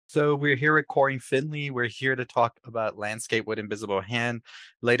So we're here with Cory and Finley. We're here to talk about Landscape with Invisible Hand,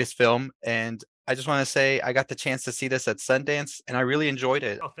 latest film. And I just want to say I got the chance to see this at Sundance and I really enjoyed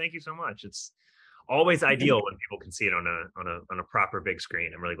it. Oh, thank you so much. It's always ideal when people can see it on a proper big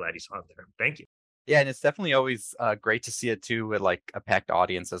screen. I'm really glad you saw it there. Thank you. Yeah, and it's definitely always great to see it too with like a packed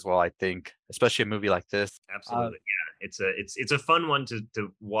audience as well, I think, especially a movie like this. Uh, Absolutely. Yeah. It's a fun one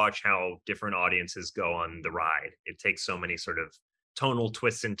to watch how different audiences go on the ride. It takes so many sort of tonal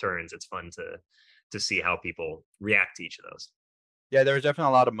twists and turns. It's fun to see how people react to each of those. yeah, there was definitely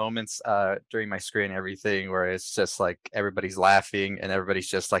a lot of moments during my screen and everything where it's just like everybody's laughing and everybody's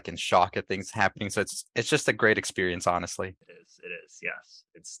just like in shock at things happening. So it's just a great experience, honestly. It is, yes.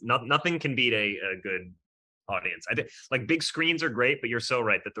 It's not nothing can beat a good audience. I think like big screens are great, but you're so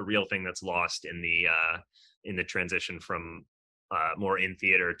right that the real thing that's lost in the transition from more in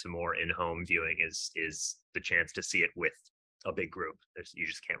theater to more in home viewing is the chance to see it with a big group. You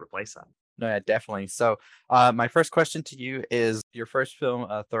just can't replace that. No, yeah, definitely. So, my first question to you is your first film,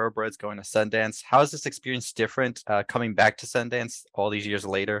 Thoroughbreds, going to Sundance. How is this experience different coming back to Sundance all these years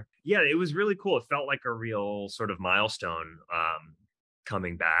later? Yeah, it was really cool. It felt like a real sort of milestone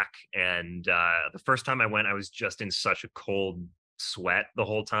coming back. And the first time I went, I was just in such a cold sweat the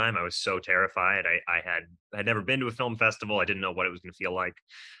whole time. I was so terrified. I had never been to a film festival. I didn't know what it was going to feel like.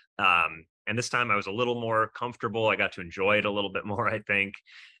 And this time I was a little more comfortable. I got to enjoy it a little bit more, I think.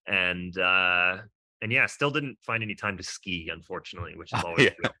 And and yeah, still didn't find any time to ski, unfortunately, which is always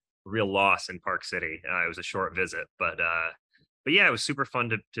Yeah. a real loss in Park City. It was a short visit, but yeah, it was super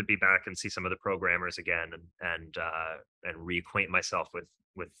fun to be back and see some of the programmers again and reacquaint myself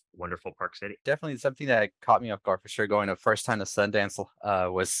with wonderful Park City. Definitely something that caught me off guard for sure. Going the first time to Sundance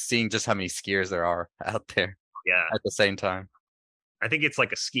was seeing just how many skiers there are out there Yeah, at the same time. I think it's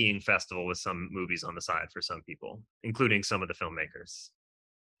like a skiing festival with some movies on the side for some people, including some of the filmmakers.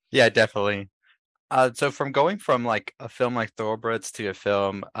 Yeah, definitely. So from going from like a film like Thoroughbreds to a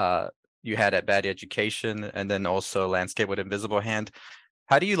film you had at Bad Education and then also Landscape with Invisible Hand,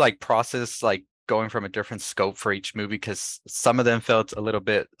 how do you like process like going from a different scope for each movie? Because some of them felt a little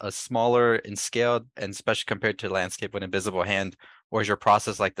bit smaller in scale, and especially compared to Landscape with Invisible Hand, or is your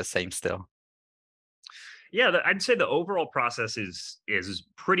process like the same still? Yeah, I'd say the overall process is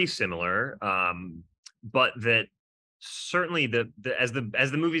pretty similar, but that certainly as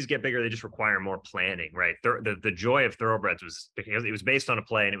the movies get bigger, they just require more planning, right? The joy of Thoroughbreds was because it was based on a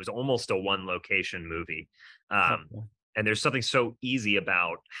play and it was almost a one location movie, um, Okay. and there's something so easy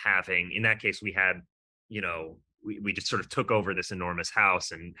about having. In that case, we had, we just sort of took over this enormous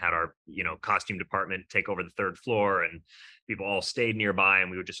house and had our costume department take over the third floor and people all stayed nearby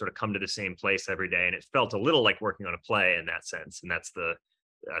and we would just sort of come to the same place every day and it felt a little like working on a play in that sense, and that's the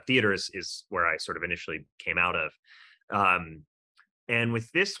theater is where I sort of initially came out of. um, and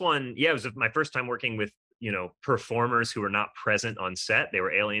with this one, yeah, it was my first time working with performers who were not present on set. They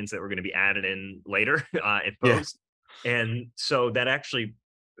were aliens that were going to be added in later in Yeah. post. And so that actually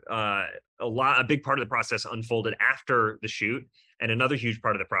uh, a big part of the process unfolded after the shoot, and another huge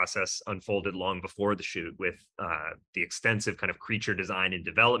part of the process unfolded long before the shoot with the extensive kind of creature design and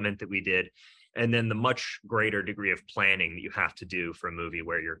development that we did, and then the much greater degree of planning that you have to do for a movie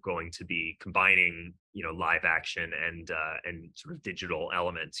where you're going to be combining live action and sort of digital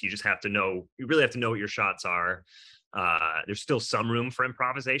elements. You really have to know what your shots are. There's still some room for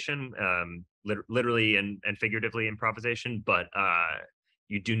improvisation, literally and figuratively improvisation, but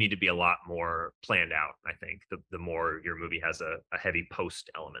you do need to be a lot more planned out. I think the more your movie has a heavy post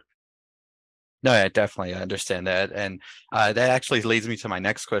element. No, yeah, definitely. I understand that. And that actually leads me to my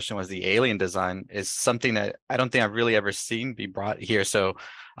next question was the alien design is something that I don't think I've really ever seen be brought here. So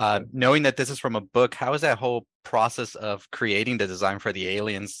knowing that this is from a book, how is that whole process of creating the design for the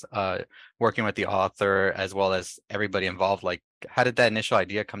aliens, working with the author as well as everybody involved? Like, how did that initial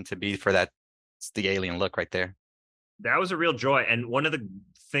idea come to be for that, the alien look right there? That was a real joy. And one of the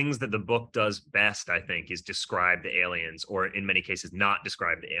things that the book does best, I think, is describe the aliens, or in many cases, not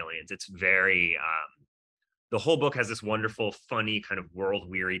describe the aliens. It's very, the whole book has this wonderful, funny, kind of world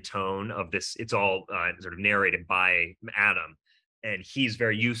weary tone of this. It's all sort of narrated by Adam. And he's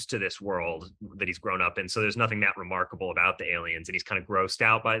very used to this world that he's grown up in. So there's nothing that remarkable about the aliens. And he's kind of grossed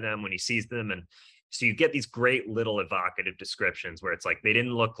out by them when he sees them. And so you get these great little evocative descriptions where it's like they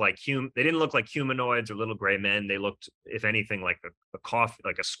didn't look like humanoids or little gray men. They looked, if anything, like a coffee,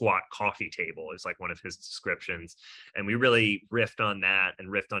 like a squat coffee table is like one of his descriptions. And we really riffed on that and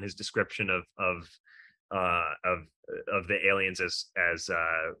riffed on his description uh, of of the aliens as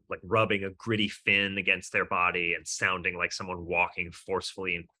like rubbing a gritty fin against their body and sounding like someone walking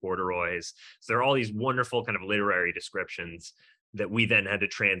forcefully in corduroys. So there are all these wonderful kind of literary descriptions that we then had to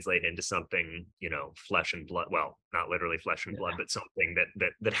translate into something, flesh and blood. Well, not literally flesh and blood, Yeah. but something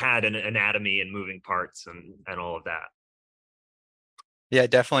that had an anatomy and moving parts and all of that. Yeah,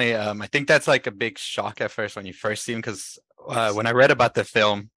 definitely. I think that's like a big shock at first when you first see him, because Yes. when I read about the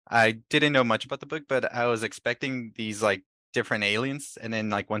film, I didn't know much about the book, but I was expecting these like different aliens, and then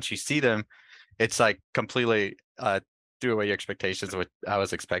like once you see them, it's like completely threw away your expectations, what I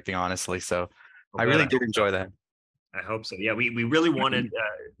was expecting, honestly. So Well, I good. really I did hope so. enjoy that. I hope so. Yeah, we really wanted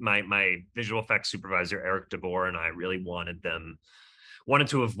my visual effects supervisor Eric DeBoer and I really wanted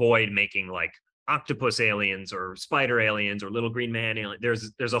to avoid making like octopus aliens or spider aliens or little green man alien.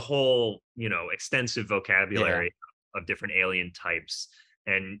 There's a whole extensive Yeah. vocabulary of different alien types,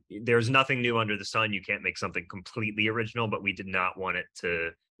 and there's nothing new under the sun. You can't make something completely original, but we did not want it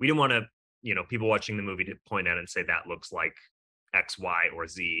to. We didn't want to people watching the movie to point at it and say that looks like X, Y, or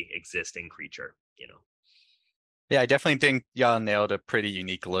Z existing creature. Yeah, I definitely think y'all nailed a pretty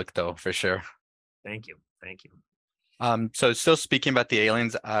unique look though, for sure. Thank you, thank you. So still speaking about the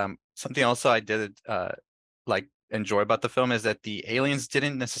aliens, something also I did like enjoy about the film is that the aliens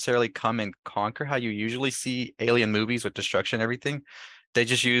didn't necessarily come and conquer how you usually see alien movies with destruction and everything. They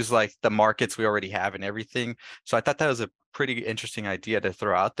just use like the markets we already have and everything. So I thought that was a pretty interesting idea to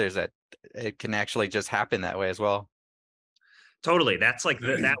throw out there, is that it can actually just happen that way as well. Totally. That's like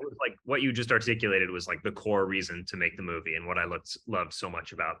that was like what you just articulated was like the core reason to make the movie and what I loved so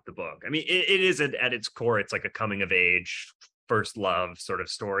much about the book. I mean, it is at its core, it's like a coming of age, first love sort of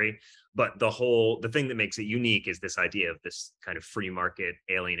story. But the thing that makes it unique is this idea of this kind of free market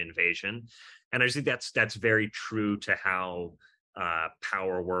alien invasion. And I just think that's very true to how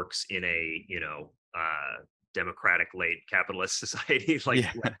power works in a, democratic late capitalist society like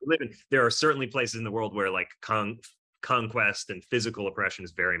Yeah. we live in. There are certainly places in the world where like conquest and physical oppression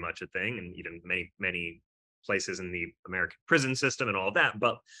is very much a thing, and many places in the American prison system and all of that.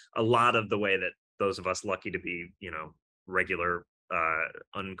 But a lot of the way that those of us lucky to be, regular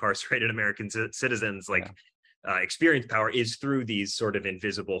uncarcerated American citizens like Yeah. experience power is through these sort of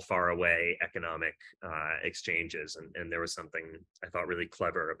invisible, far away economic exchanges, and there was something I thought really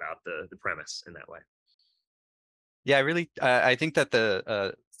clever about the premise in that way. Yeah, I really I think that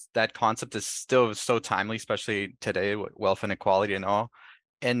the that concept is still so timely, especially today with wealth inequality and all.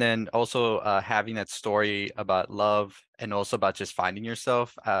 And then also having that story about love and also about just finding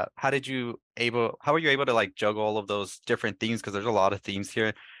yourself. How were you able to like juggle all of those different themes? Because there's a lot of themes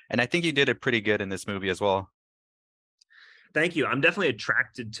here. And I think you did it pretty good in this movie as well. Thank you. I'm definitely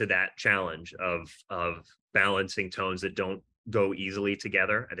attracted to that challenge of balancing tones that don't go easily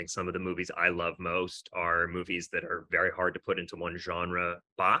together. I think some of the movies I love most are movies that are very hard to put into one genre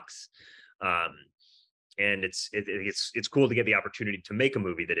box. Um, and it's cool to get the opportunity to make a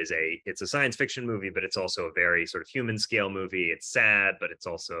movie that it's a science fiction movie, but it's also a very sort of human scale movie. It's sad, but it's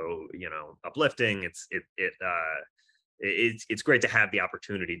also uplifting. It's great to have the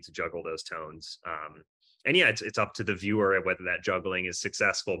opportunity to juggle those tones. And yeah, it's up to the viewer whether that juggling is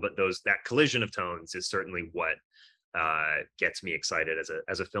successful. But that collision of tones is certainly what gets me excited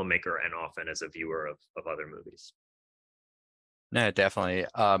as a filmmaker and often as a viewer of other movies. No, definitely.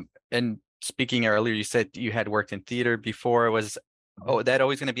 And speaking earlier, you said you had worked in theater before. That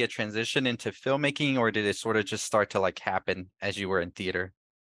always going to be a transition into filmmaking, or did it sort of just start to like happen as you were in theater?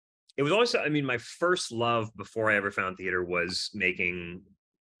 It was also, I mean, my first love before I ever found theater was making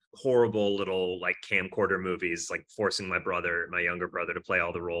horrible little like camcorder movies, like forcing my younger brother, to play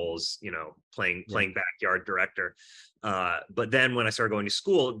all the roles, Yeah. playing backyard director. But then when I started going to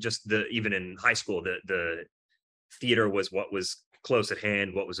school, even in high school, the theater was what was close at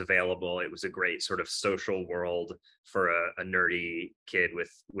hand, what was available. It was a great sort of social world for a nerdy kid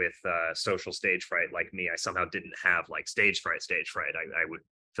with social stage fright like me. I somehow didn't have like stage fright. I would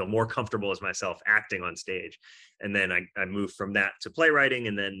feel more comfortable as myself acting on stage. And then I moved from that to playwriting,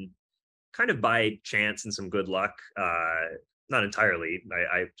 and then kind of by chance and some good luck, not entirely.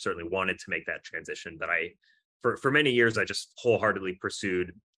 I certainly wanted to make that transition, but for many years I just wholeheartedly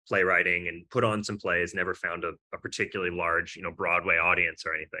pursued playwriting and put on some plays. Never found a particularly large, Broadway audience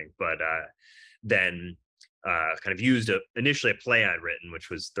or anything, but then kind of used initially a play I'd written, which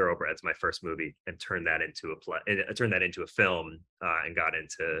was Thoroughbreds, my first movie, and turned that into a play. Turned that into a film, and got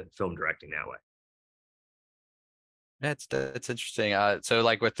into film directing that way. That's interesting. So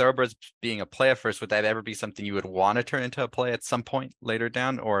like with Thoroughbreds being a play at first, would that ever be something you would want to turn into a play at some point later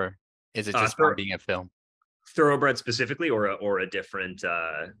down, or is it just fine Thor- being a film? Thoroughbred specifically, or a different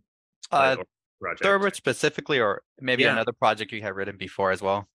play Uh, or project. Thoroughbreds specifically, or maybe Yeah. another project you have written before as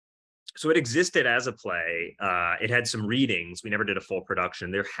well? So it existed as a play. It had some readings. We never did a full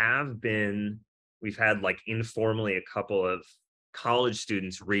production. We've had like informally a couple of college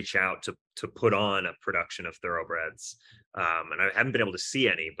students reach out to put on a production of Thoroughbreds. And I haven't been able to see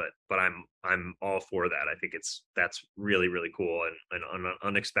any, but I'm all for that. I think that's really really cool and an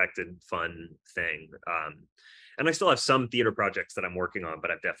unexpected fun thing. And I still have some theater projects that I'm working on,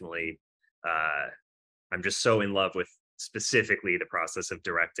 but I've definitely I'm just so in love with specifically the process of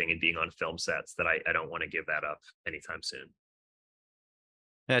directing and being on film sets that I don't want to give that up anytime soon.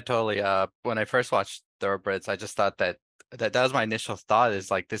 Yeah, totally. When I first watched Thoroughbreds, I just thought that was my initial thought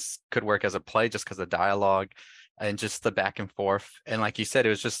is like this could work as a play just because of dialogue and just the back and forth. And like you said, it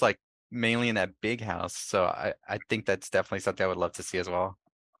was just like mainly in that big house. So I think that's definitely something I would love to see as well.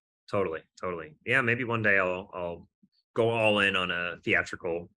 Totally, totally. Yeah, maybe one day I'll go all in on a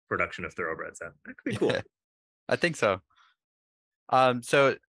theatrical production of Thoroughbreds. That could be Yeah, cool. I think so.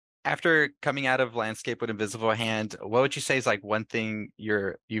 So after coming out of Landscape with Invisible Hand, what would you say is like one thing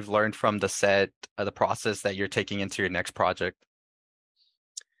you've learned from the set, the process that you're taking into your next project?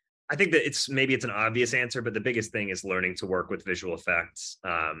 I think that it's an obvious answer, but the biggest thing is learning to work with visual effects.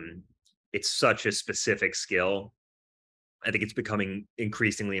 It's such a specific skill. I think it's becoming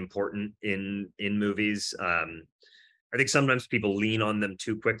increasingly important in movies. I think sometimes people lean on them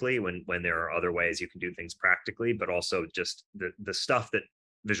too quickly when there are other ways you can do things practically, but also just the stuff that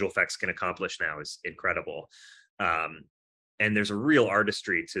visual effects can accomplish now is incredible. Um, and there's a real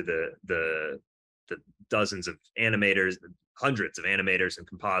artistry to the dozens of animators, hundreds of animators and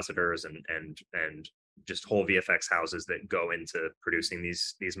compositors and just whole VFX houses that go into producing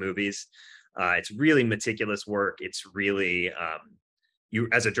these movies. It's really meticulous work. It's really you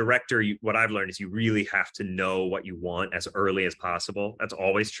as a director, what I've learned is you really have to know what you want as early as possible. That's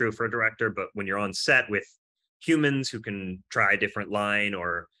always true for a director, but when you're on set with humans who can try a different line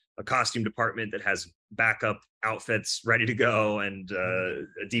or a costume department that has backup outfits ready to go and a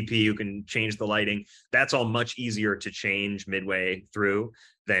DP who can change the lighting, that's all much easier to change midway through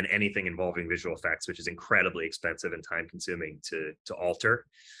than anything involving visual effects, which is incredibly expensive and time consuming to alter.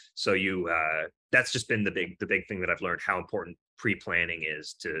 So that's just been the big thing that I've learned, how important pre-planning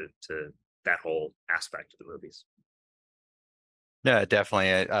is to that whole aspect of the movies. Yeah,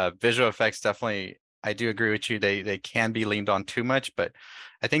 definitely. Visual effects definitely. I do agree with you. They can be leaned on too much, but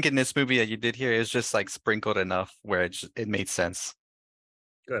I think in this movie that you did here is just like sprinkled enough where it made sense.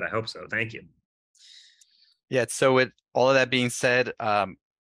 Good, I hope so. Thank you. Yeah. So with all of that being said,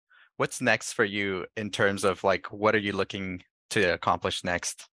 what's next for you in terms of like what are you looking to accomplish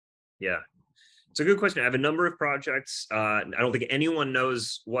next? Yeah, it's a good question. I have a number of projects. I don't think anyone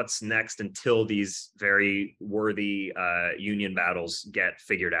knows what's next until these very worthy union battles get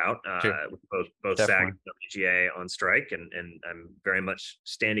figured out. Sure, With both SAG definitely. and WGA on strike, and I'm very much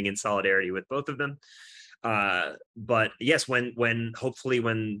standing in solidarity with both of them. But yes, when hopefully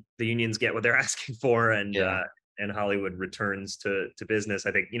when the unions get what they're asking for Yeah. and Hollywood returns to business,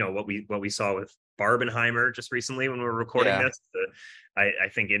 I think what we saw with Barbenheimer just recently when we were recording Yeah. this, I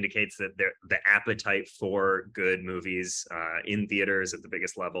think indicates that the appetite for good movies in theaters at the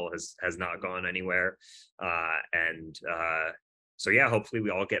biggest level has not gone anywhere, and so yeah, hopefully we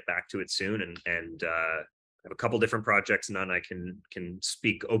all get back to it soon, and I have a couple different projects, none I can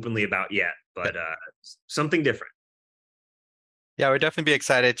speak openly about yet, but something different. Yeah, we'll definitely be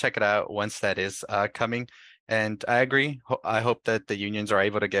excited to check it out once that is coming. And I agree. I hope that the unions are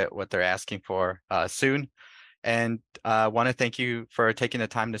able to get what they're asking for soon. And I want to thank you for taking the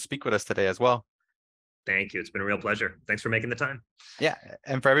time to speak with us today as well. Thank you. It's been a real pleasure. Thanks for making the time. Yeah,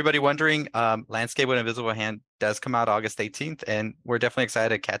 and for everybody wondering, Landscape with Invisible Hand does come out August 18th, and we're definitely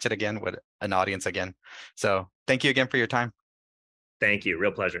excited to catch it again with an audience again. So thank you again for your time. Thank you.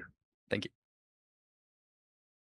 Real pleasure. Thank you.